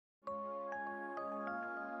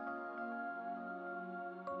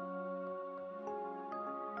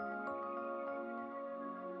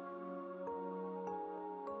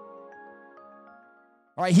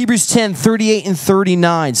All right, Hebrews 10, 38 and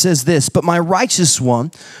 39 says this, "But my righteous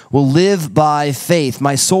one will live by faith.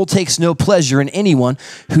 My soul takes no pleasure in anyone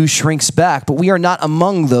who shrinks back. But we are not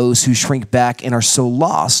among those who shrink back and are so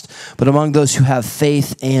lost, but among those who have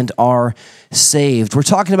faith and are saved." We're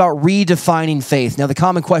talking about redefining faith. Now, the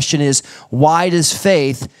common question is, why does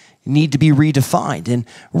faith need to be redefined? And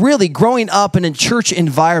really, growing up in a church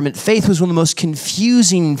environment, faith was one of the most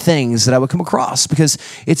confusing things that I would come across, because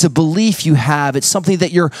it's a belief you have, it's something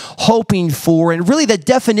that you're hoping for, and really that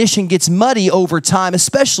definition gets muddy over time,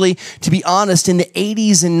 especially, to be honest, in the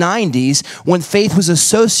 80s and 90s, when faith was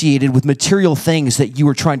associated with material things that you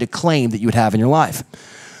were trying to claim that you would have in your life.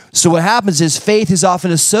 So what happens is faith is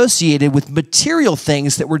often associated with material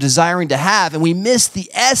things that we're desiring to have, and we miss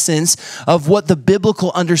the essence of what the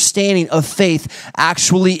biblical understanding of faith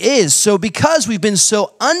actually is. So because we've been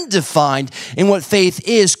so undefined in what faith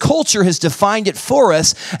is, culture has defined it for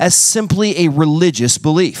us as simply a religious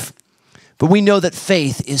belief. But we know that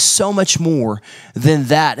faith is so much more than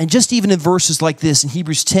that. And just even in verses like this, in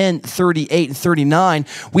Hebrews 10, 38 and 39,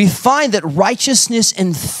 we find that righteousness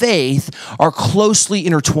and faith are closely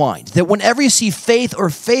intertwined. That whenever you see faith or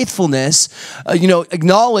faithfulness,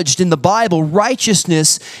 acknowledged in the Bible,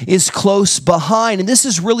 righteousness is close behind. And this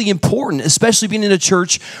is really important, especially being in a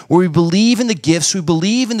church where we believe in the gifts, we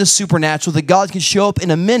believe in the supernatural, that God can show up in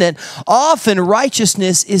a minute. Often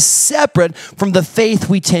righteousness is separate from the faith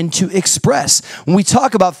we tend to express. When we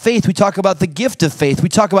talk about faith, we talk about the gift of faith. We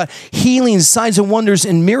talk about healings, signs and wonders,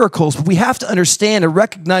 and miracles. But we have to understand and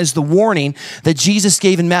recognize the warning that Jesus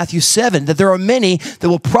gave in Matthew 7, that there are many that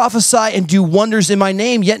will prophesy and do wonders in my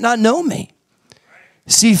name, yet not know me.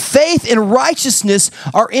 See, faith and righteousness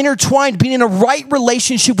are intertwined. Being in a right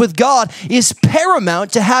relationship with God is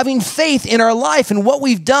paramount to having faith in our life. And what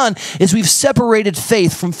we've done is we've separated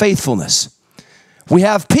faith from faithfulness. We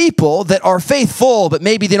have people that are faithful, but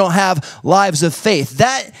maybe they don't have lives of faith.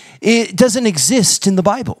 That it doesn't exist in the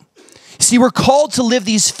Bible. See, we're called to live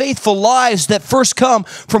these faithful lives that first come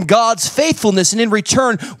from God's faithfulness, and in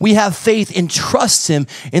return, we have faith and trust Him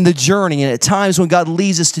in the journey. And at times when God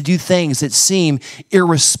leads us to do things that seem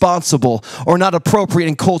irresponsible or not appropriate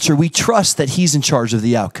in culture, we trust that He's in charge of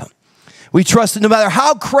the outcome. We trust that no matter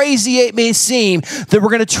how crazy it may seem, that we're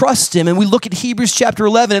going to trust Him. And we look at Hebrews chapter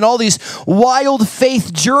 11 and all these wild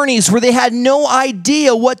faith journeys where they had no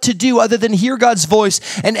idea what to do other than hear God's voice.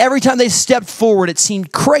 And every time they stepped forward, it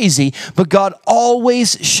seemed crazy, but God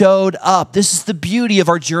always showed up. This is the beauty of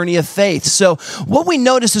our journey of faith. So what we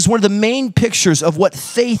notice is one of the main pictures of what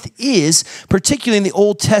faith is, particularly in the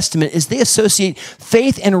Old Testament, is they associate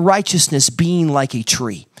faith and righteousness being like a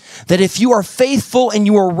tree. That if you are faithful and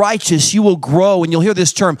you are righteous, you will grow. And you'll hear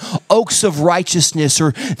this term, oaks of righteousness,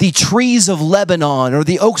 or the trees of Lebanon, or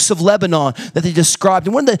the oaks of Lebanon that they described.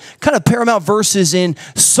 And one of the kind of paramount verses in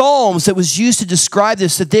Psalms that was used to describe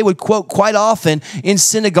this, that they would quote quite often in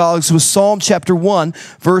synagogues, was Psalm chapter 1,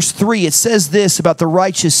 verse 3. It says this about the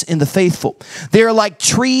righteous and the faithful. They are like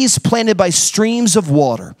trees planted by streams of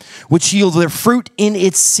water, which yield their fruit in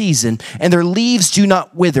its season, and their leaves do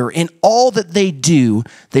not wither. In all that they do,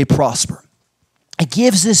 they prosper. It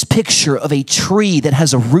gives this picture of a tree that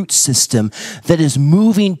has a root system that is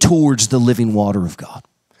moving towards the living water of God.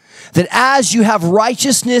 That as you have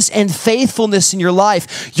righteousness and faithfulness in your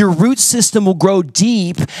life, your root system will grow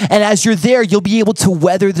deep. And as you're there, you'll be able to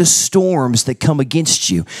weather the storms that come against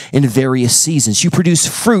you in various seasons. You produce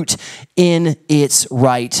fruit in its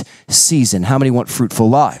right season. How many want fruitful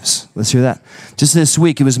lives? Let's hear that. Just this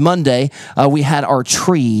week, it was Monday, we had our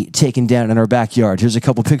tree taken down in our backyard. Here's a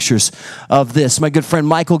couple pictures of this. My good friend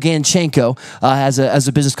Michael Ganchenko has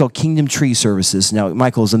a business called Kingdom Tree Services. Now,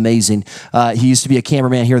 Michael is amazing. He used to be a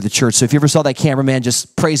cameraman here at the church. So if you ever saw that cameraman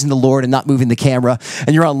just praising the Lord and not moving the camera,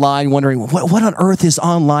 and you're online wondering, what on earth is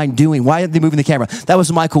online doing? Why are they moving the camera? That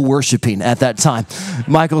was Michael worshiping at that time.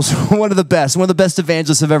 Michael's one of the best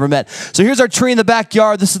evangelists I've ever met. So here's our tree in the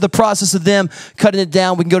backyard. This is the process of them cutting it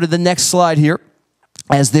down. We can go to the next slide here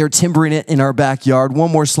as they're timbering it in our backyard.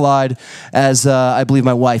 One more slide as I believe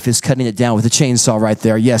my wife is cutting it down with a chainsaw right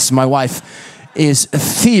there. Yes, my wife is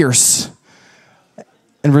fierce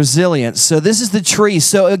and resilience. So this is the tree.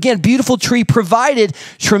 So again, beautiful tree, provided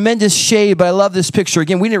tremendous shade, but I love this picture.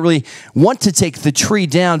 Again, we didn't really want to take the tree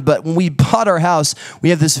down, but when we bought our house,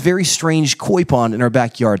 we have this very strange koi pond in our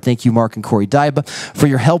backyard. Thank you, Mark and Corey Daiba, for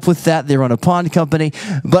your help with that. They run a pond company.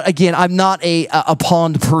 But again, I'm not a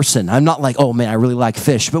pond person. I'm not like, oh man, I really like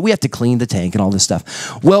fish, but we have to clean the tank and all this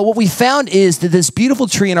stuff. Well, what we found is that this beautiful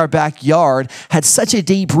tree in our backyard had such a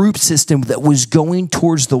deep root system that was going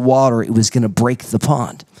towards the water, it was going to break the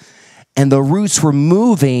pond. and the roots were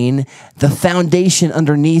moving the foundation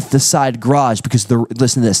underneath the side garage because,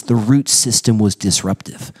 listen to this, the root system was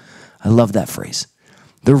disruptive. I love that phrase.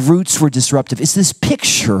 The roots were disruptive. It's this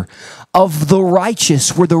picture of the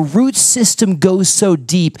righteous where the root system goes so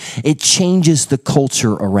deep, it changes the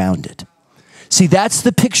culture around it. See, that's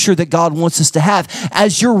the picture that God wants us to have.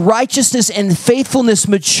 As your righteousness and faithfulness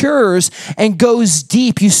matures and goes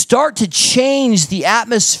deep, you start to change the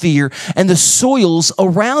atmosphere and the soils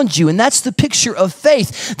around you. And that's the picture of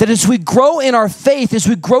faith, that as we grow in our faith, as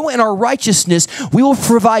we grow in our righteousness, we will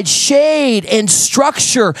provide shade and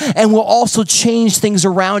structure, and we'll also change things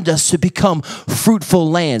around us to become fruitful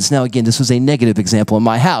lands. Now, again, this was a negative example in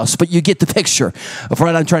my house, but you get the picture of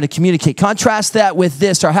what I'm trying to communicate. Contrast that with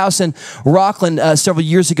this, our house in Rockland. Several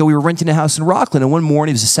years ago, we were renting a house in Rockland, and one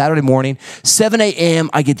morning, it was a Saturday morning, 7 a.m.,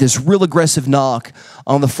 I get this real aggressive knock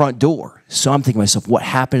on the front door. So I'm thinking to myself, what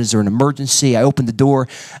happened? Is there an emergency? I opened the door.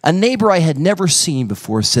 A neighbor I had never seen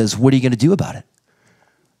before says, what are you going to do about it?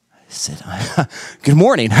 I said, good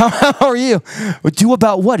morning. How are you? Well, do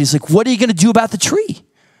about what? He's like, what are you going to do about the tree?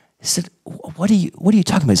 I said, what are you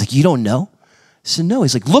talking about? He's like, you don't know? I said, no.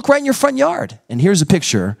 He's like, look right in your front yard. And here's a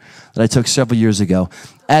picture that I took several years ago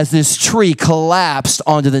as this tree collapsed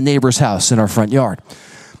onto the neighbor's house in our front yard.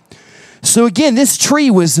 So again, this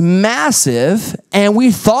tree was massive and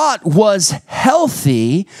we thought was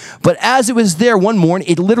healthy, but as it was there one morning,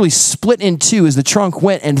 it literally split in two as the trunk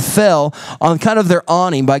went and fell on kind of their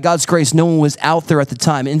awning. By God's grace, no one was out there at the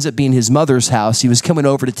time. It ends up being his mother's house. He was coming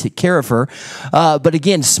over to take care of her. But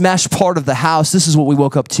again, smashed part of the house. This is what we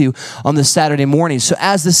woke up to on the Saturday morning. So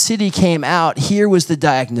as the city came out, here was the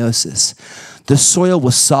diagnosis. The soil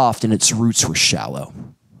was soft and its roots were shallow.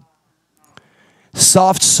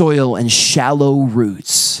 Soft soil and shallow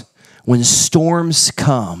roots, when storms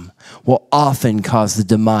come, will often cause the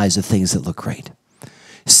demise of things that look great.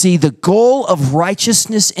 See, the goal of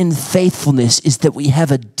righteousness and faithfulness is that we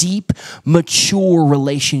have a deep, mature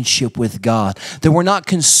relationship with God. That we're not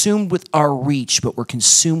consumed with our reach, but we're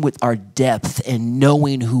consumed with our depth and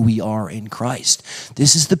knowing who we are in Christ.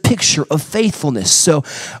 This is the picture of faithfulness. So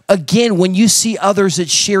again, when you see others that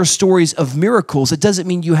share stories of miracles, it doesn't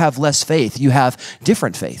mean you have less faith. You have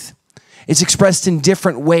different faith. It's expressed in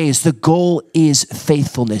different ways. The goal is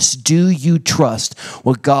faithfulness. Do you trust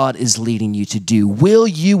what God is leading you to do? Will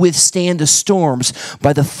you withstand the storms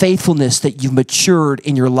by the faithfulness that you've matured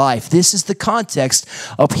in your life? This is the context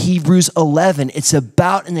of Hebrews 11. It's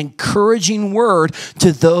about an encouraging word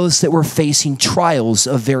to those that were facing trials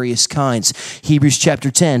of various kinds. Hebrews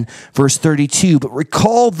chapter 10, verse 32. But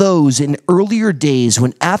recall those in earlier days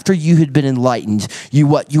when after you had been enlightened,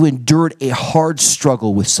 you endured a hard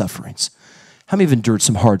struggle with sufferings. How many have endured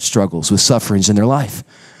some hard struggles with sufferings in their life?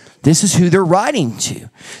 This is who they're writing to.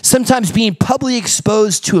 Sometimes being publicly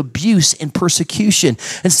exposed to abuse and persecution,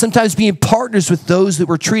 and sometimes being partners with those that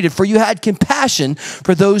were treated. For you had compassion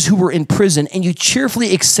for those who were in prison, and you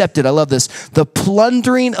cheerfully accepted, I love this, the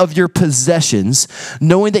plundering of your possessions,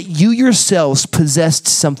 knowing that you yourselves possessed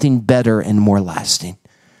something better and more lasting.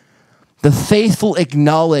 The faithful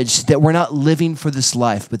acknowledge that we're not living for this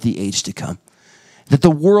life, but the age to come. That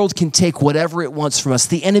the world can take whatever it wants from us.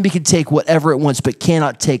 The enemy can take whatever it wants, but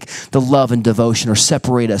cannot take the love and devotion or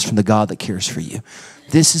separate us from the God that cares for you.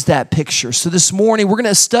 This is that picture. So this morning, we're going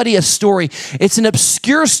to study a story. It's an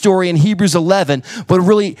obscure story in Hebrews 11, but it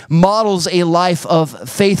really models a life of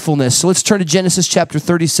faithfulness. So let's turn to Genesis chapter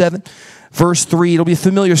 37, verse 3. It'll be a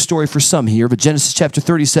familiar story for some here, but Genesis chapter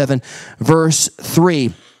 37, verse 3.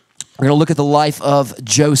 We're going to look at the life of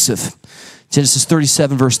Joseph. Genesis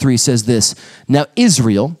 37, verse 3 says this, Now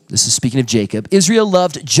Israel, this is speaking of Jacob, Israel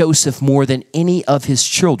loved Joseph more than any of his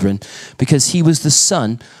children because he was the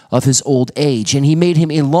son of his old age, and he made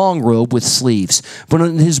him a long robe with sleeves. But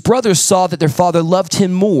when his brothers saw that their father loved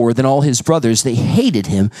him more than all his brothers, they hated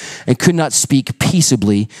him and could not speak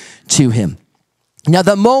peaceably to him. Now,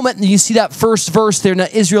 the moment you see that first verse there, now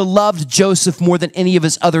Israel loved Joseph more than any of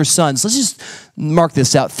his other sons. Let's just mark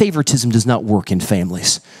this out. Favoritism does not work in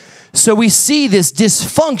families. So we see this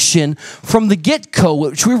dysfunction from the get-go,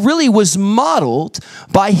 which really was modeled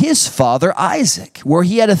by his father, Isaac, where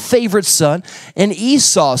he had a favorite son, and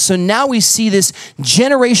Esau. So now we see this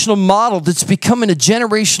generational model that's becoming a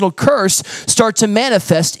generational curse start to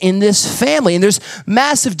manifest in this family. And there's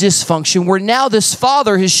massive dysfunction where now this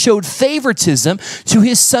father has showed favoritism to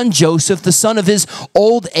his son Joseph, the son of his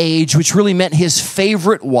old age, which really meant his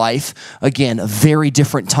favorite wife. Again, a very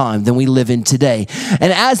different time than we live in today.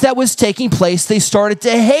 And as that was taking place, they started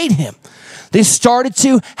to hate him. They started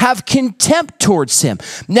to have contempt towards him.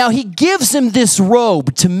 Now he gives him this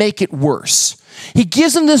robe to make it worse. He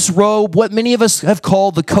gives him this robe, what many of us have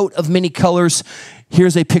called the coat of many colors.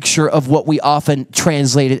 Here's a picture of what we often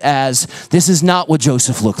translate it as, this is not what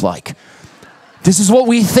Joseph looked like. This is what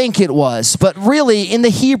we think it was. But really, in the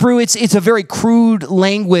Hebrew, it's a very crude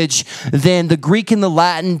language than the Greek and the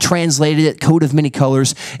Latin translated it, coat of many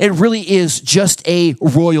colors. It really is just a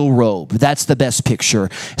royal robe. That's the best picture.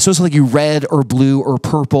 So it's like red or blue or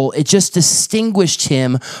purple. It just distinguished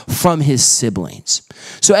him from his siblings.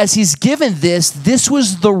 So as he's given this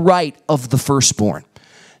was the right of the firstborn.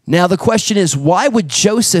 Now, the question is, why would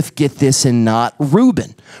Joseph get this and not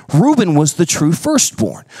Reuben? Reuben was the true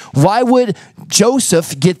firstborn. Why would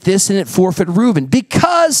Joseph get this and it forfeit Reuben?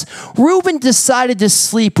 Because Reuben decided to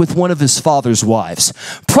sleep with one of his father's wives.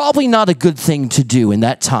 Probably not a good thing to do in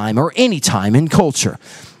that time or any time in culture.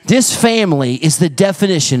 This family is the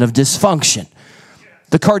definition of dysfunction.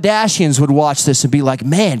 The Kardashians would watch this and be like,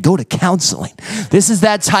 man, go to counseling. This is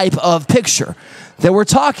that type of picture that we're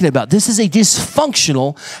talking about. This is a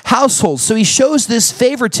dysfunctional household. So he shows this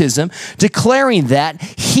favoritism, declaring that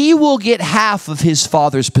he will get half of his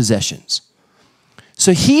father's possessions.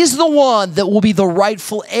 So he's the one that will be the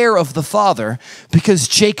rightful heir of the father because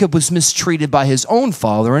Jacob was mistreated by his own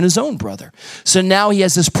father and his own brother. So now he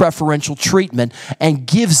has this preferential treatment and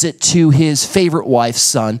gives it to his favorite wife's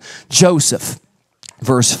son, Joseph.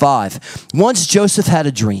 Verse 5, once Joseph had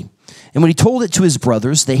a dream, and when he told it to his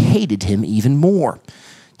brothers, they hated him even more.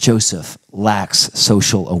 Joseph lacks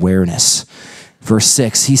social awareness. Verse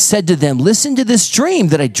 6, he said to them, listen to this dream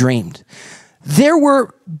that I dreamed. There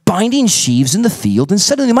were binding sheaves in the field, and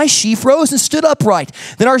suddenly my sheaf rose and stood upright.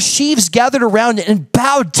 Then our sheaves gathered around it and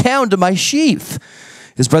bowed down to my sheaf.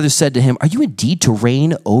 His brothers said to him, are you indeed to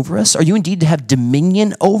reign over us? Are you indeed to have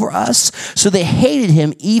dominion over us? So they hated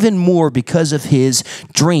him even more because of his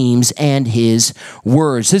dreams and his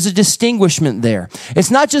words. There's a distinguishment there.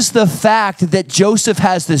 It's not just the fact that Joseph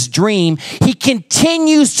has this dream. He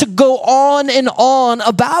continues to go on and on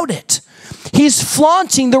about it. He's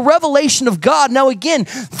flaunting the revelation of God. Now again,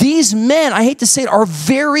 these men, I hate to say it, are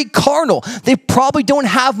very carnal. They probably don't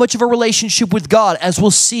have much of a relationship with God, as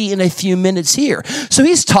we'll see in a few minutes here. So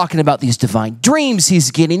he's talking about these divine dreams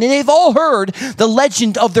he's getting, and they've all heard the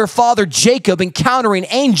legend of their father Jacob encountering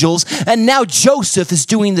angels, and now Joseph is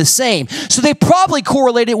doing the same. So they probably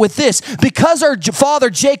correlate it with this. Because our father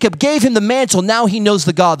Jacob gave him the mantle, now he knows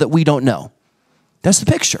the God that we don't know. That's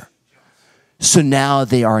the picture. So now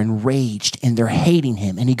they are enraged and they're hating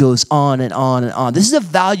him. And he goes on and on and on. This is a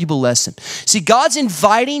valuable lesson. See, God's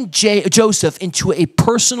inviting Joseph into a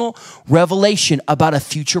personal revelation about a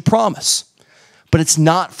future promise. But it's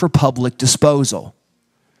not for public disposal.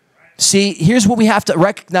 See, here's what we have to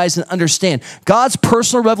recognize and understand. God's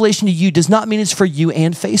personal revelation to you does not mean it's for you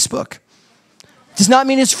and Facebook. It does not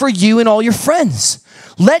mean it's for you and all your friends.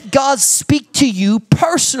 Let God speak to you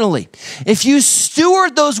personally. If you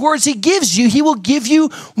steward those words he gives you, he will give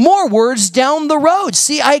you more words down the road.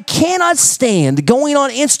 See, I cannot stand going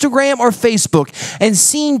on Instagram or Facebook and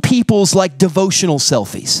seeing people's like devotional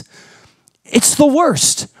selfies. It's the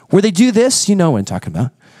worst. Where they do this, you know what I'm talking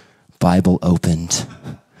about. Bible opened.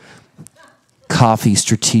 Coffee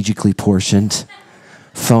strategically portioned.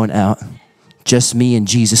 Phone out. Just me and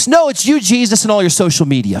Jesus. No, it's you, Jesus, and all your social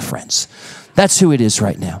media friends. That's who it is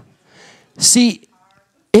right now. See,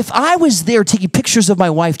 if I was there taking pictures of my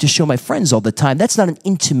wife to show my friends all the time, that's not an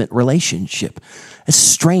intimate relationship. That's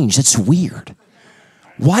strange. That's weird.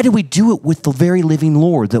 Why do we do it with the very living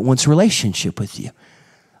Lord that wants a relationship with you?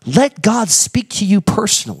 Let God speak to you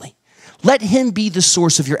personally. Let him be the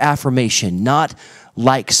source of your affirmation, not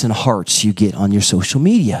likes and hearts you get on your social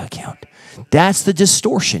media account. That's the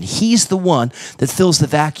distortion. He's the one that fills the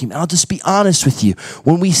vacuum. And I'll just be honest with you.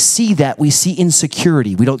 When we see that, we see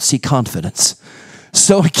insecurity. We don't see confidence.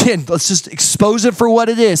 So again, let's just expose it for what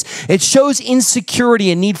it is. It shows insecurity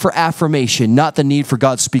and need for affirmation, not the need for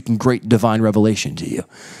God speaking great divine revelation to you.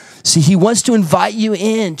 See, he wants to invite you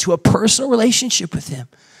into a personal relationship with him.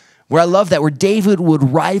 Where I love that, where David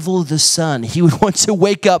would rival the sun. He would want to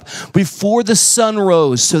wake up before the sun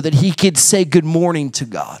rose so that he could say good morning to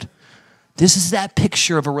God. This is that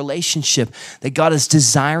picture of a relationship that God is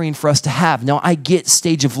desiring for us to have. Now, I get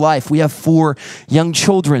stage of life. We have 4 young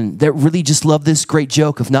children that really just love this great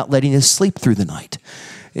joke of not letting us sleep through the night.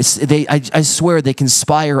 I swear they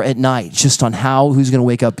conspire at night just on who's going to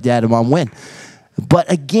wake up dad and mom when.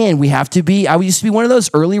 But again, I used to be one of those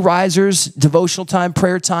early risers, devotional time,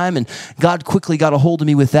 prayer time, and God quickly got a hold of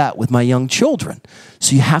me with that with my young children.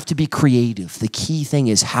 So you have to be creative. The key thing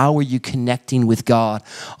is, how are you connecting with God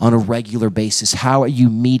on a regular basis? How are you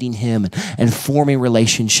meeting him and forming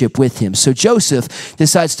relationship with him? So Joseph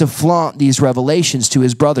decides to flaunt these revelations to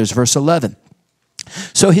his brothers. Verse 11.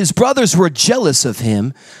 So his brothers were jealous of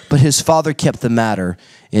him, but his father kept the matter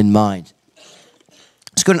in mind.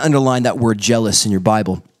 Let's go and underline that word jealous in your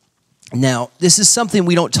Bible. Now, this is something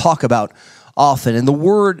we don't talk about often, and the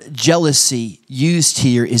word jealousy used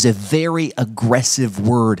here is a very aggressive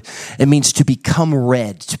word. It means to become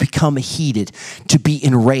red, to become heated, to be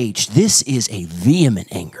enraged. This is a vehement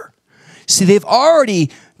anger. See, they've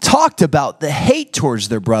already talked about the hate towards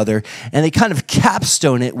their brother, and they kind of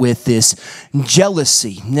capstone it with this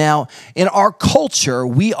jealousy. Now, in our culture,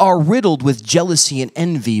 we are riddled with jealousy and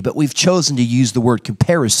envy, but we've chosen to use the word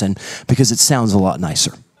comparison because it sounds a lot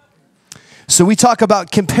nicer. So we talk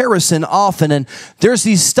about comparison often, and there's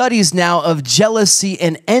these studies now of jealousy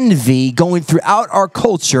and envy going throughout our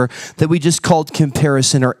culture that we just called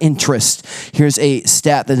comparison or interest. Here's a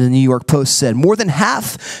stat that the New York Post said. More than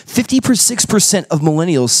half, 56% of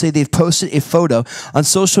millennials say they've posted a photo on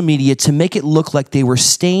social media to make it look like they were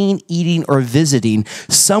staying, eating, or visiting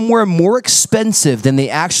somewhere more expensive than they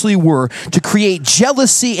actually were to create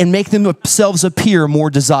jealousy and make themselves appear more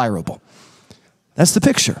desirable. That's the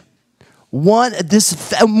picture. More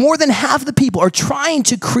than half the people are trying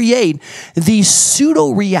to create these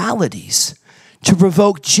pseudo-realities to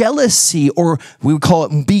provoke jealousy, or we would call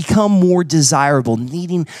it become more desirable,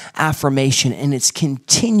 needing affirmation, and it's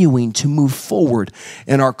continuing to move forward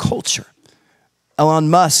in our culture. Elon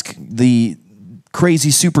Musk, the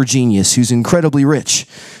crazy super genius who's incredibly rich,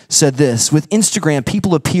 said this: with Instagram,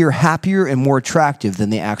 people appear happier and more attractive than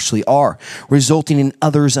they actually are, resulting in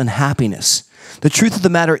others' unhappiness. The truth of the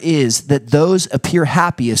matter is that those appear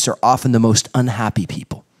happiest are often the most unhappy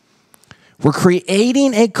people. We're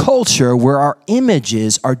creating a culture where our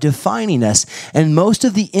images are defining us, and most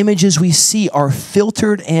of the images we see are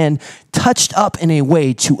filtered and touched up in a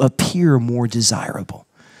way to appear more desirable.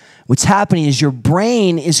 What's happening is your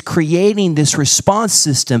brain is creating this response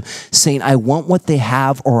system saying, I want what they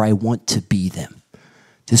have, or I want to be them.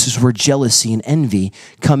 This is where jealousy and envy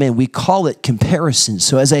come in. We call it comparison.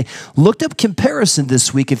 So as I looked up comparison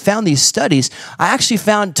this week and found these studies, I actually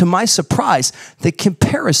found, to my surprise, that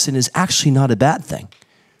comparison is actually not a bad thing.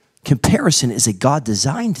 Comparison is a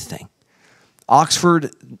God-designed thing.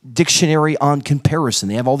 Oxford Dictionary on Comparison,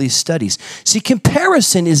 they have all these studies. See,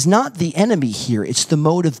 comparison is not the enemy here. It's the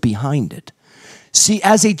motive behind it. See,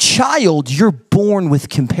 as a child, you're born with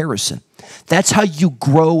comparison. That's how you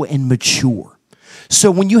grow and mature. So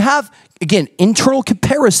when you have, again, internal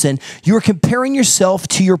comparison, you're comparing yourself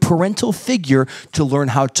to your parental figure to learn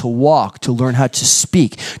how to walk, to learn how to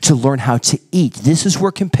speak, to learn how to eat. This is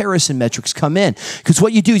where comparison metrics come in. Because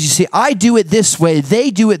what you do is you say, I do it this way,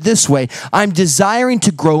 they do it this way. I'm desiring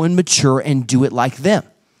to grow and mature and do it like them.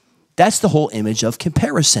 That's the whole image of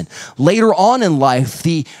comparison. Later on in life,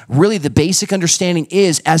 the basic understanding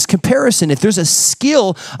is, as comparison, if there's a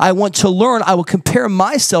skill I want to learn, I will compare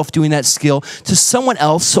myself doing that skill to someone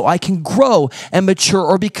else so I can grow and mature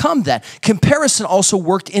or become that. Comparison also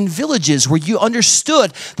worked in villages where you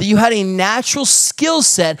understood that you had a natural skill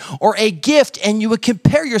set or a gift, and you would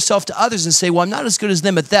compare yourself to others and say, well, I'm not as good as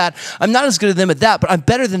them at that. I'm not as good as them at that, but I'm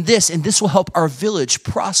better than this, and this will help our village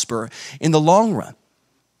prosper in the long run.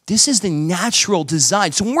 This is the natural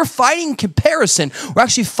design. So when we're fighting comparison, we're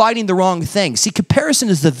actually fighting the wrong thing. See, comparison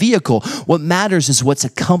is the vehicle. What matters is what's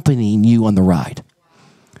accompanying you on the ride.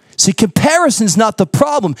 See, comparison is not the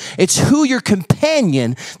problem. It's who your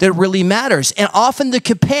companion that really matters. And often the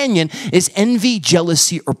companion is envy,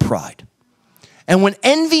 jealousy, or pride. And when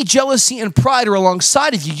envy, jealousy, and pride are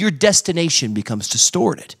alongside of you, your destination becomes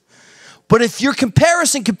distorted. But if your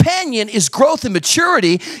comparison companion is growth and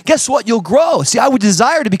maturity, guess what? You'll grow. See, I would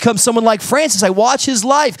desire to become someone like Francis. I watch his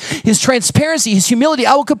life, his transparency, his humility.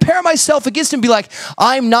 I will compare myself against him and be like,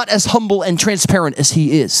 I'm not as humble and transparent as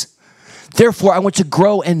he is. Therefore, I want to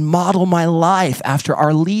grow and model my life after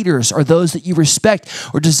our leaders or those that you respect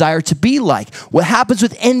or desire to be like. What happens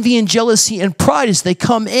with envy and jealousy and pride is they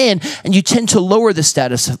come in and you tend to lower the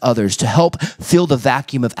status of others to help fill the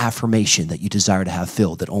vacuum of affirmation that you desire to have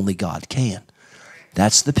filled that only God can.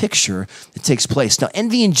 That's the picture that takes place. Now,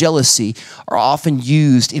 envy and jealousy are often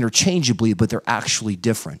used interchangeably, but they're actually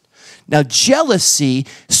different. Now, jealousy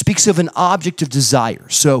speaks of an object of desire.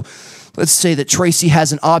 So let's say that Tracy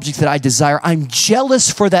has an object that I desire. I'm jealous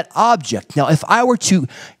for that object. Now, if I were to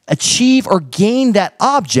achieve or gain that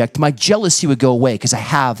object, my jealousy would go away because I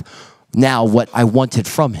have now what I wanted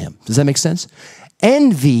from him. Does that make sense?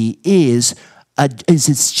 Envy is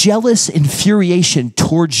its jealous infuriation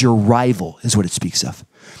towards your rival, is what it speaks of.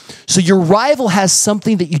 So your rival has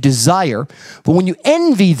something that you desire, but when you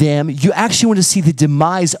envy them, you actually want to see the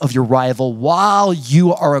demise of your rival while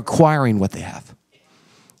you are acquiring what they have.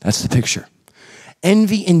 That's the picture.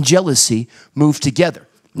 Envy and jealousy move together.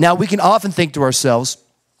 Now, we can often think to ourselves,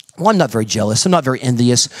 well, I'm not very jealous. I'm not very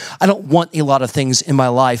envious. I don't want a lot of things in my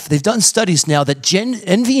life. They've done studies now that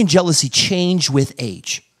envy and jealousy change with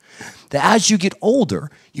age. That as you get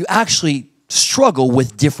older, you actually struggle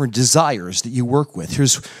with different desires that you work with.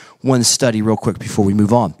 Here's one study real quick before we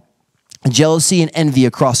move on. Jealousy and envy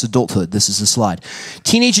across adulthood. This is the slide.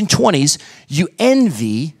 Teenage and 20s, you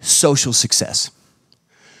envy social success.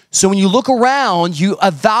 So when you look around, you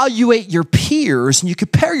evaluate your peers and you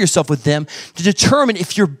compare yourself with them to determine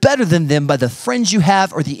if you're better than them by the friends you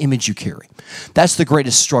have or the image you carry. That's the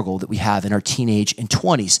greatest struggle that we have in our teenage and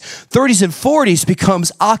 20s. 30s and 40s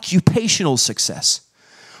becomes occupational success.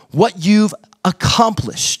 What you've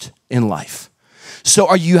accomplished in life.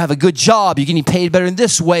 So you have a good job, you're getting paid better in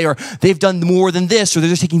this way, or they've done more than this, or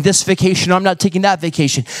they're just taking this vacation, I'm not taking that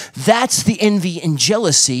vacation. That's the envy and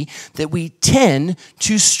jealousy that we tend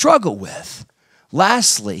to struggle with.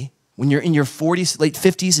 Lastly, when you're in your 40s, late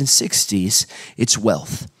 50s and 60s, it's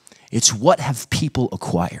wealth. It's what have people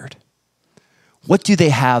acquired? What do they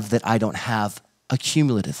have that I don't have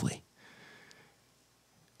accumulatively?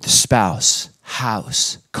 The spouse,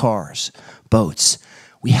 house, cars, boats.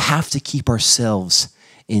 We have to keep ourselves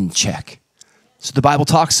in check. So the Bible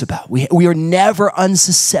talks about, we are never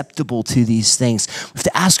unsusceptible to these things. We have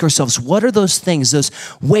to ask ourselves, what are those things, those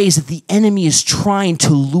ways that the enemy is trying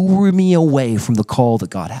to lure me away from the call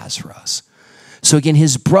that God has for us? So again,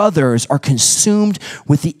 his brothers are consumed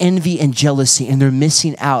with the envy and jealousy, and they're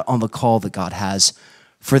missing out on the call that God has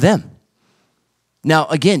for them. Now,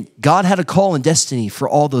 again, God had a call and destiny for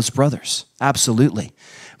all those brothers, absolutely.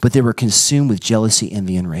 But they were consumed with jealousy,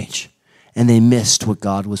 envy, and rage. And they missed what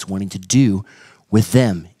God was wanting to do with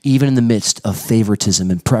them, even in the midst of favoritism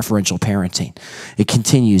and preferential parenting. It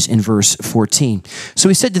continues in verse 14. So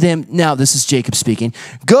he said to them, now this is Jacob speaking,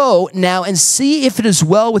 go now and see if it is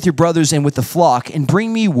well with your brothers and with the flock, and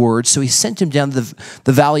bring me word. So he sent him down to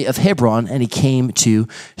the valley of Hebron, and he came to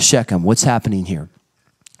Shechem. What's happening here?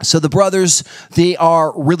 So the brothers, they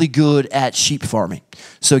are really good at sheep farming.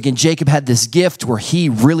 So again, Jacob had this gift where he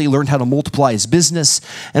really learned how to multiply his business.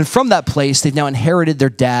 And from that place, they've now inherited their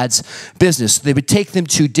dad's business. They would take them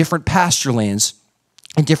to different pasture lands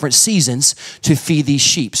in different seasons to feed these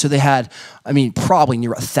sheep. So they had, probably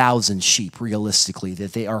near 1,000 sheep, realistically,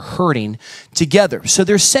 that they are herding together. So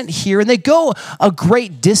they're sent here, and they go a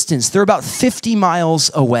great distance. They're about 50 miles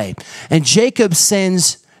away. And Jacob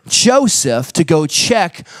sends Joseph to go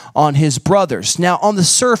check on his brothers. Now, on the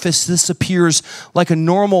surface, this appears like a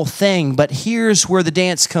normal thing, but here's where the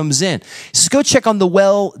dance comes in. He says, go check on the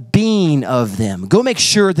well-being of them. Go make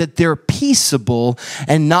sure that they're peaceable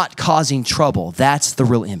and not causing trouble. That's the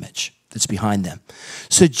real image that's behind them.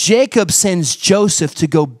 So Jacob sends Joseph to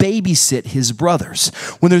go babysit his brothers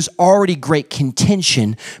when there's already great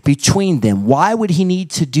contention between them. Why would he need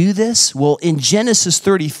to do this? Well, in Genesis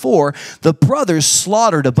 34, the brothers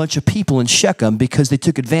slaughtered a bunch of people in Shechem because they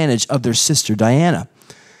took advantage of their sister Diana.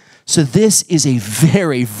 So this is a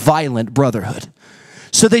very violent brotherhood.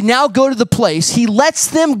 So they now go to the place. He lets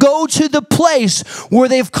them go to the place where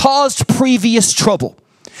they've caused previous trouble.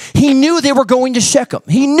 He knew they were going to Shechem.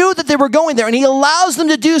 He knew that they were going there, and he allows them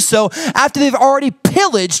to do so after they've already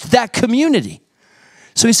pillaged that community.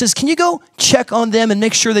 So he says, can you go check on them and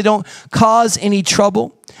make sure they don't cause any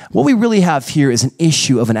trouble? What we really have here is an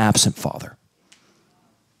issue of an absent father.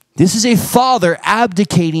 This is a father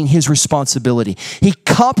abdicating his responsibility. He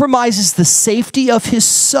compromises the safety of his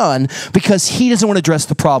son because he doesn't want to address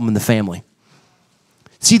the problem in the family.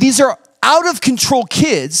 See, these are out of control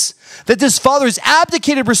kids that this father has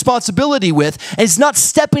abdicated responsibility with, and is not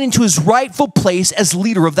stepping into his rightful place as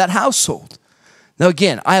leader of that household. Now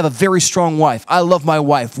again, I have a very strong wife. I love my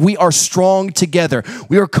wife. We are strong together.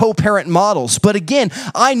 We are co-parent models. But again,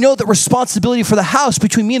 I know that responsibility for the house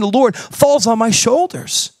between me and the Lord falls on my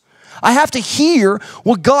shoulders. I have to hear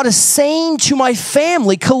what God is saying to my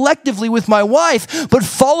family collectively with my wife, but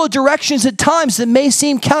follow directions at times that may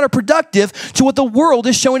seem counterproductive to what the world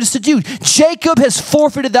is showing us to do. Jacob has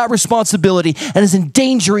forfeited that responsibility and is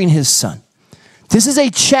endangering his son. This is a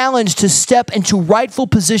challenge to step into rightful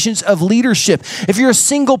positions of leadership. If you're a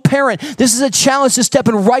single parent, this is a challenge to step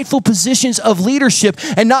in rightful positions of leadership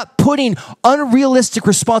and not putting unrealistic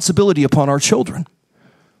responsibility upon our children.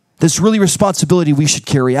 That's really responsibility we should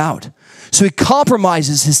carry out. So he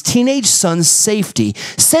compromises his teenage son's safety,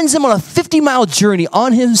 sends him on a 50-mile journey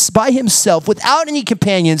by himself without any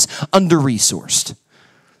companions, under-resourced.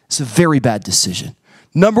 It's a very bad decision.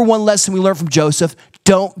 Number one lesson we learn from Joseph,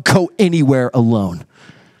 don't go anywhere alone.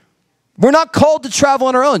 We're not called to travel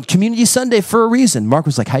on our own. Community Sunday for a reason. Mark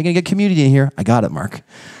was like, how are you going to get community in here? I got it, Mark.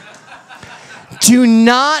 Do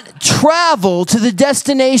not travel to the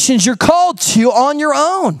destinations you're called to on your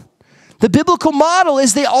own. The biblical model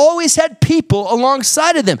is they always had people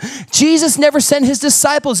alongside of them. Jesus never sent his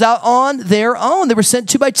disciples out on their own. They were sent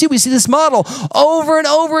 2 by 2. We see this model over and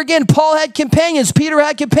over again. Paul had companions. Peter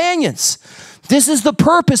had companions. This is the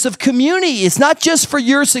purpose of community. It's not just for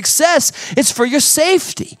your success. It's for your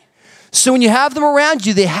safety. So when you have them around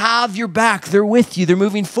you, they have your back. They're with you. They're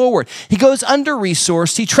moving forward. He goes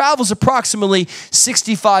under-resourced. He travels approximately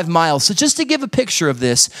 65 miles. So just to give a picture of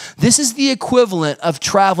this, this is the equivalent of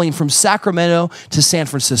traveling from Sacramento to San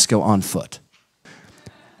Francisco on foot.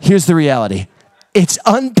 Here's the reality. It's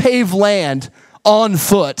unpaved land on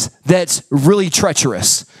foot that's really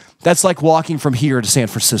treacherous. That's like walking from here to San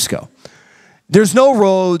Francisco. There's no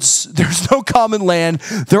roads, there's no common land.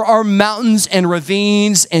 There are mountains and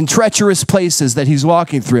ravines and treacherous places that he's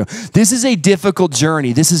walking through. This is a difficult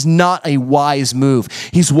journey. This is not a wise move.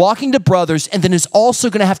 He's walking to brothers and then is also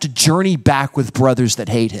going to have to journey back with brothers that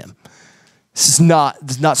hate him. This is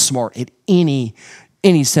not smart in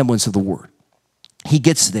any semblance of the word. He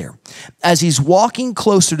gets there. As he's walking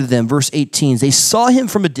closer to them, verse 18, they saw him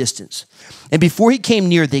from a distance. And before he came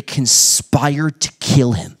near, they conspired to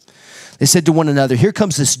kill him. They said to one another, here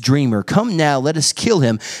comes this dreamer. Come now, let us kill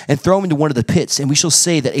him and throw him into one of the pits, and we shall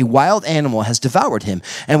say that a wild animal has devoured him,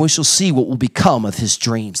 and we shall see what will become of his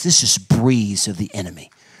dreams. This just breathes of the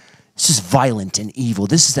enemy. This is violent and evil.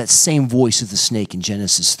 This is that same voice of the snake in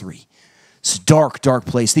Genesis 3. It's a dark, dark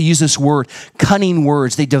place. They use this word, cunning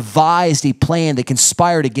words. They devised a plan. They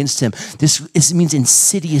conspired against him. This means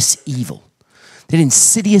insidious evil. That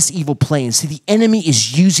insidious evil plan. See, the enemy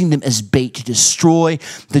is using them as bait to destroy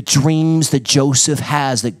the dreams that Joseph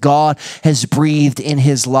has, that God has breathed in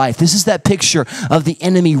his life. This is that picture of the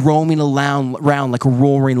enemy roaming around like a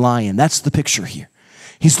roaring lion. That's the picture here.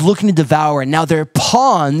 He's looking to devour, and now they're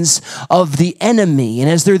pawns of the enemy. And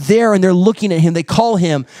as they're there and they're looking at him, they call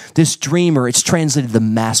him this dreamer. It's translated the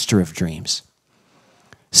master of dreams.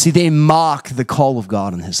 See, they mock the call of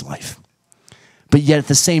God in his life, but yet at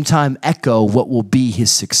the same time echo what will be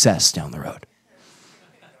his success down the road.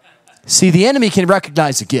 See, the enemy can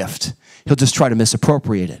recognize a gift. He'll just try to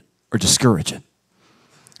misappropriate it or discourage it.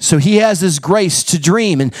 So he has this grace to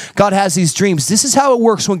dream, and God has these dreams. This is how it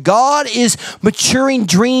works. When God is maturing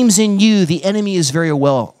dreams in you, the enemy is very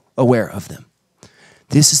well aware of them.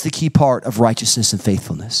 This is the key part of righteousness and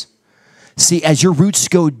faithfulness. See, as your roots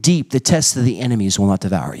go deep, the tests of the enemies will not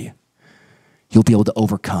devour you. You'll be able to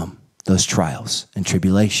overcome those trials and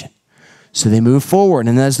tribulation. So they move forward,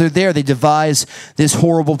 and as they're there, they devise this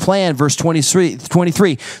horrible plan. Verse 23.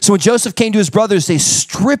 So when Joseph came to his brothers, they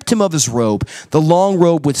stripped him of his robe, the long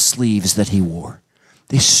robe with sleeves that he wore.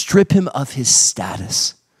 They strip him of his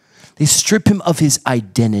status. They strip him of his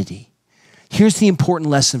identity. Here's the important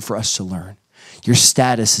lesson for us to learn. Your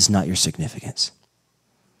status is not your significance.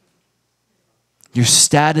 Your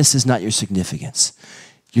status is not your significance.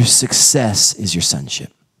 Your success is your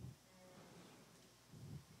sonship.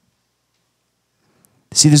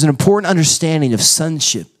 See, there's an important understanding of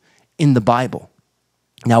sonship in the Bible.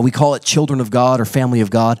 Now, we call it children of God or family of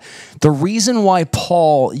God. The reason why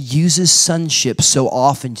Paul uses sonship so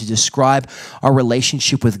often to describe our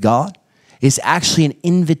relationship with God is actually an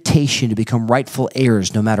invitation to become rightful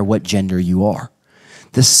heirs no matter what gender you are.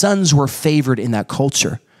 The sons were favored in that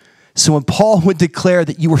culture. So when Paul would declare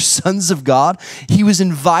that you were sons of God, he was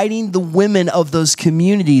inviting the women of those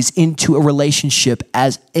communities into a relationship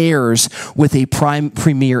as heirs with a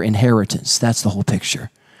premier inheritance. That's the whole picture.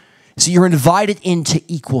 So you're invited into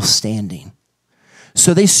equal standing.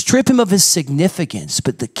 So they strip him of his significance,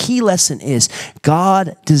 but the key lesson is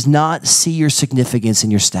God does not see your significance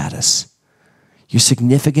in your status. Your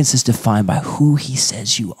significance is defined by who he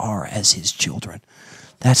says you are as his children.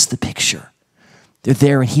 That's the picture. They're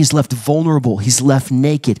there and he's left vulnerable. He's left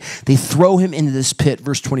naked. They throw him into this pit,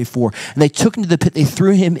 verse 24. And they took him to the pit. They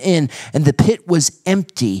threw him in and the pit was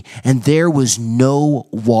empty and there was no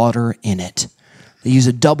water in it. They use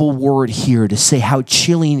a double word here to say how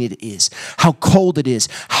chilling it is, how cold it is,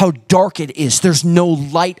 how dark it is. There's no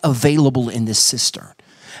light available in this cistern.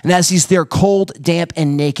 And as he's there cold, damp,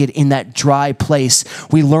 and naked in that dry place,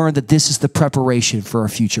 we learn that this is the preparation for our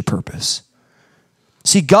future purpose.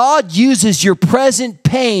 See, God uses your present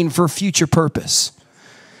pain for future purpose.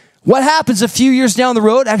 What happens a few years down the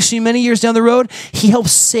road, actually many years down the road? He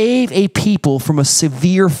helps save a people from a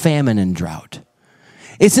severe famine and drought.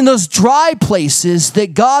 It's in those dry places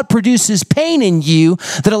that God produces pain in you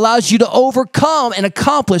that allows you to overcome and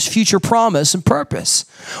accomplish future promise and purpose.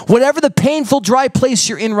 Whatever the painful dry place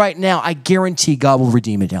you're in right now, I guarantee God will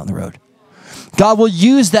redeem it down the road. God will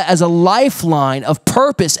use that as a lifeline of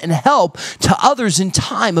purpose and help to others in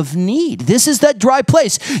time of need. This is that dry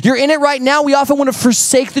place. You're in it right now. We often want to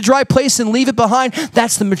forsake the dry place and leave it behind.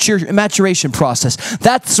 That's the maturation process.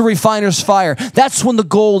 That's the refiner's fire. That's when the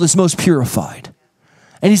gold is most purified.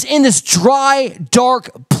 And he's in this dry,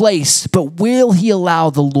 dark place, but will he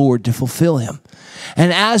allow the Lord to fulfill him?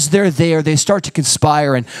 And as they're there, they start to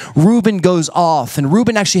conspire, and Reuben goes off. And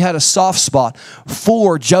Reuben actually had a soft spot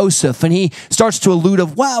for Joseph, and he starts to allude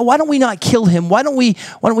of, well, why don't we not kill him? Why don't we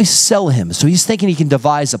sell him? So he's thinking he can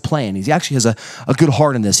devise a plan. He actually has a good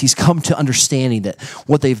heart in this. He's come to understanding that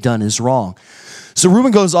what they've done is wrong. So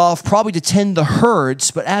Reuben goes off probably to tend the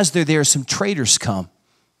herds, but as they're there, some traders come.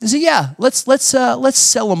 They say, yeah, let's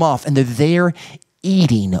sell them off. And they're there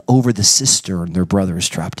eating over the cistern their brother is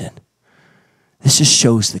trapped in. This just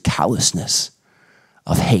shows the callousness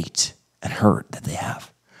of hate and hurt that they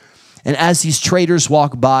have. And as these traders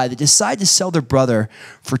walk by, they decide to sell their brother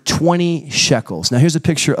for 20 shekels. Now here's a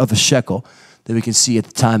picture of a shekel that we can see at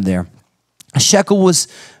the time there. A shekel was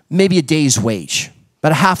maybe a day's wage.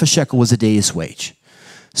 About a half a shekel was a day's wage.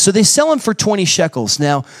 So they sell him for 20 shekels.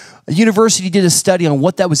 Now, a university did a study on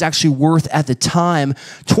what that was actually worth at the time.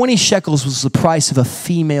 20 shekels was the price of a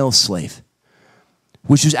female slave,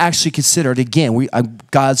 which was actually considered, again,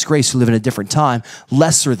 God's grace, we live in a different time,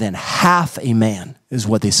 lesser than half a man is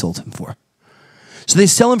what they sold him for. So they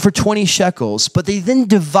sell him for 20 shekels, but they then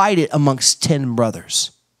divide it amongst 10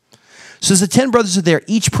 brothers. So as the 10 brothers are there,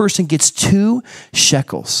 each person gets 2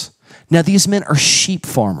 shekels. Now these men are sheep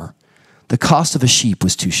farmer. The cost of a sheep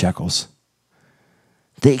was 2 shekels.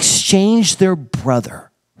 They exchanged their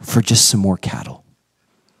brother for just some more cattle.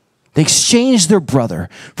 They exchanged their brother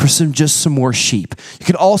for just some more sheep. You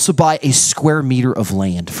could also buy a square meter of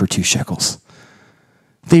land for 2 shekels.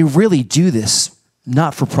 They really do this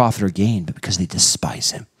not for profit or gain, but because they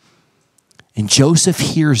despise him. And Joseph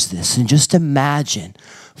hears this, and just imagine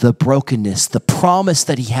the brokenness, the promise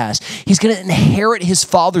that he has. He's going to inherit his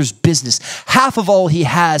father's business, half of all he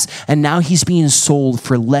has, and now he's being sold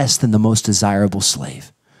for less than the most desirable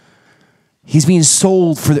slave. He's being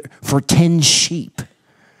sold for 10 sheep.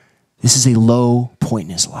 This is a low point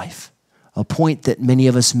in his life, a point that many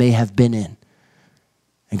of us may have been in.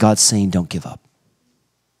 And God's saying, don't give up.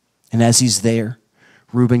 And as he's there,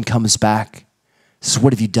 Reuben comes back. Says,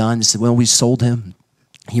 what have you done? He said, well, we sold him.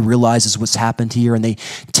 He realizes what's happened here, and they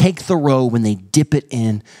take the robe and they dip it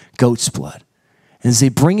in goat's blood. And as they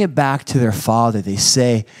bring it back to their father, they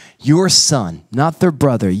say, your son, not their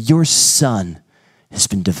brother, your son has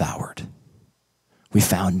been devoured. We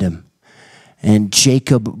found him. And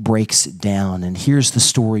Jacob breaks it down. And here's the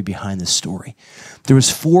story behind the story. There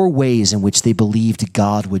was 4 ways in which they believed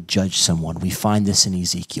God would judge someone. We find this in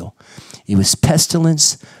Ezekiel. It was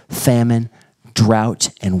pestilence, famine,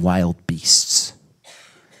 drought, and wild beasts.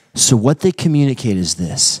 So what they communicate is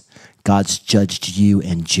this: God's judged you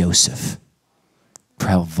and Joseph for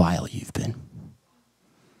how vile you've been.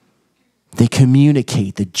 They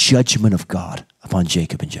communicate the judgment of God upon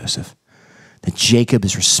Jacob and Joseph. That Jacob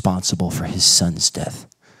is responsible for his son's death.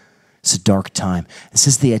 It's a dark time. It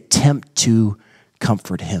says they attempt to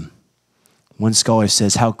comfort him. One scholar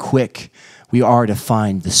says how quick we are to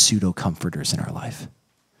find the pseudo-comforters in our life.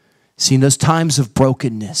 See, in those times of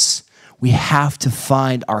brokenness, we have to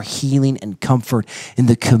find our healing and comfort in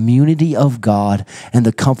the community of God and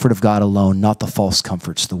the comfort of God alone, not the false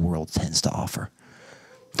comforts the world tends to offer.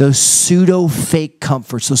 Those pseudo-fake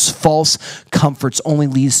comforts, those false comforts only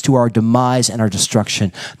leads to our demise and our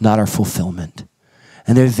destruction, not our fulfillment.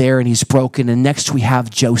 And they're there and he's broken. And next we have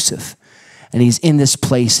Joseph. And he's in this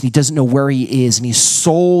place and he doesn't know where he is. And he's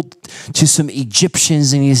sold to some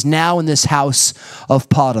Egyptians and he's now in this house of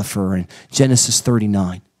Potiphar in Genesis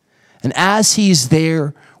 39. And as he's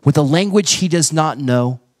there with a language he does not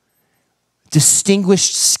know,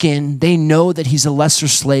 distinguished skin, they know that he's a lesser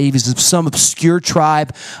slave. He's of some obscure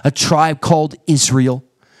tribe, a tribe called Israel.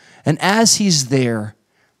 And as he's there,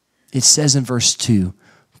 it says in verse 2,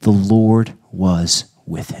 the Lord was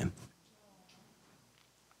with him.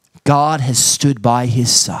 God has stood by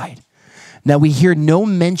his side. Now we hear no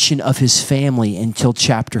mention of his family until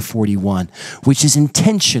chapter 41, which is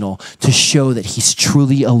intentional to show that he's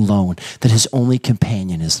truly alone, that his only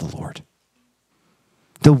companion is the Lord.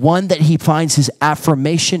 The one that he finds his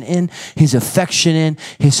affirmation in, his affection in,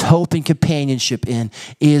 his hope and companionship in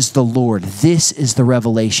is the Lord. This is the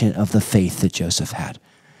revelation of the faith that Joseph had,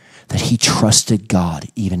 that he trusted God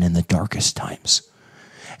even in the darkest times.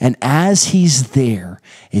 And as he's there,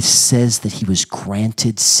 it says that he was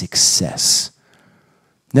granted success.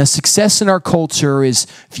 Now, success in our culture is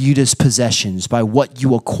viewed as possessions, by what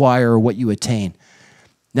you acquire or what you attain.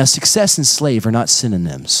 Now, success and slave are not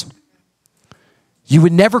synonyms. You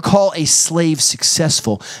would never call a slave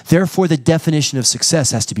successful. Therefore, the definition of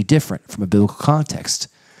success has to be different from a biblical context.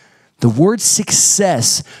 The word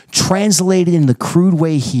success, translated in the crude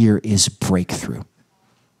way here, is breakthrough.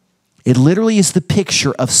 It literally is the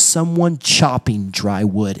picture of someone chopping dry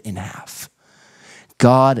wood in half.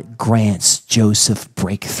 God grants Joseph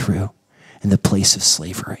breakthrough in the place of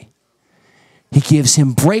slavery. He gives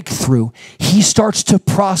him breakthrough. He starts to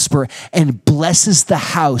prosper and blesses the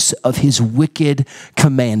house of his wicked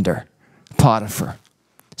commander, Potiphar.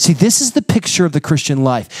 See, this is the picture of the Christian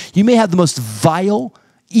life. You may have the most vile,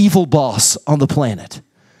 evil boss on the planet,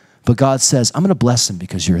 but God says, I'm going to bless them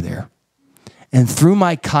because you're there. And through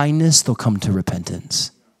my kindness, they'll come to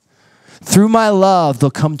repentance. Through my love,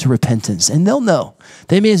 they'll come to repentance, and they'll know.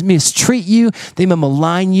 They may mistreat you, they may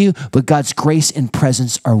malign you, but God's grace and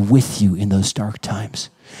presence are with you in those dark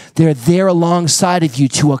times. They're there alongside of you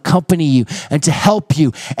to accompany you and to help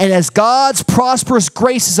you. And as God's prosperous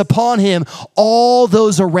grace is upon him, all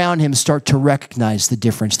those around him start to recognize the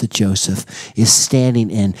difference that Joseph is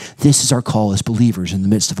standing in. This is our call as believers in the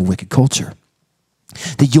midst of a wicked culture.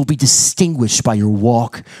 That you'll be distinguished by your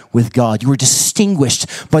walk with God. You are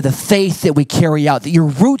distinguished by the faith that we carry out. That your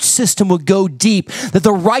root system will go deep. That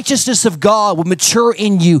the righteousness of God will mature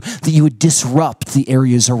in you. That you would disrupt the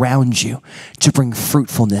areas around you to bring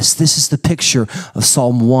fruitfulness. This is the picture of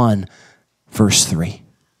Psalm 1, verse 3.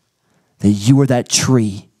 That you are that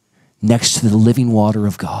tree next to the living water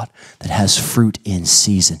of God that has fruit in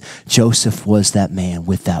season. Joseph was that man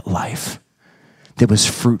with that life that was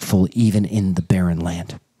fruitful even in the barren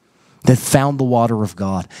land, that found the water of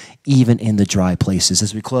God even in the dry places.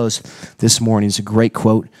 As we close this morning, it's a great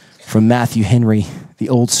quote from Matthew Henry, the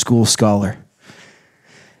old school scholar.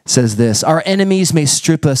 It says this: our enemies may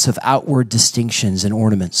strip us of outward distinctions and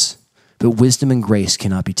ornaments, but wisdom and grace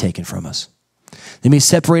cannot be taken from us. They may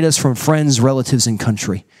separate us from friends, relatives, and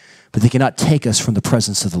country, but they cannot take us from the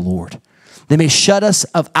presence of the Lord. They may shut us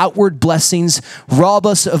of outward blessings, rob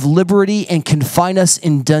us of liberty, and confine us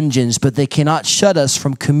in dungeons, but they cannot shut us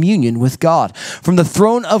from communion with God, from the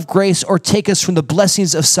throne of grace, or take us from the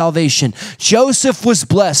blessings of salvation. Joseph was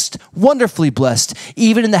blessed, wonderfully blessed,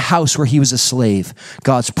 even in the house where he was a slave.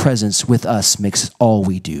 God's presence with us makes all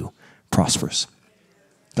we do prosperous.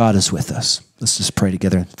 God is with us. Let's just pray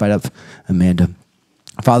together. Invite up Amanda.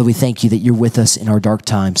 Father, we thank you that you're with us in our dark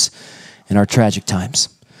times, in our tragic times.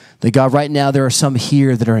 That God, right now, there are some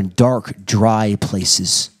here that are in dark, dry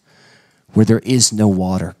places where there is no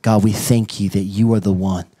water. God, we thank you that you are the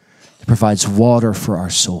one that provides water for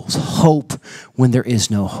our souls, hope when there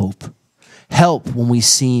is no hope, help when we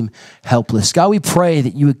seem helpless. God, we pray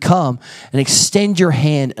that you would come and extend your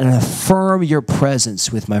hand and affirm your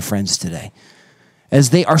presence with my friends today,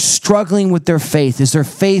 as they are struggling with their faith, as their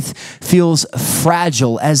faith feels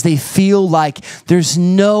fragile, as they feel like there's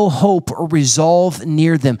no hope or resolve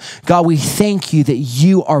near them. God, we thank you that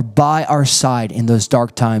you are by our side in those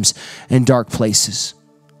dark times and dark places.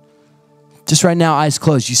 Just right now, eyes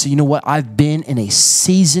closed, you say, you know what? I've been in a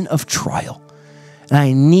season of trial, and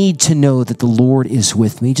I need to know that the Lord is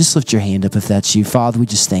with me. Just lift your hand up if that's you. Father, we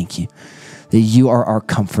just thank you that you are our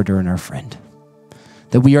comforter and our friend,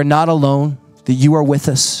 that we are not alone, that you are with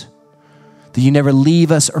us, that you never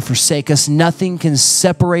leave us or forsake us. Nothing can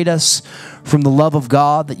separate us from the love of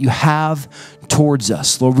God that you have towards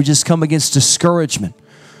us. Lord, we just come against discouragement,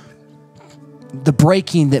 the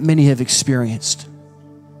breaking that many have experienced.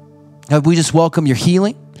 God, we just welcome your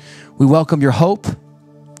healing. We welcome your hope.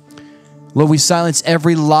 Lord, we silence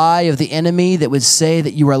every lie of the enemy that would say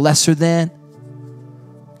that you are lesser than.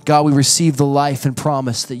 God, we receive the life and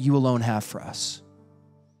promise that you alone have for us.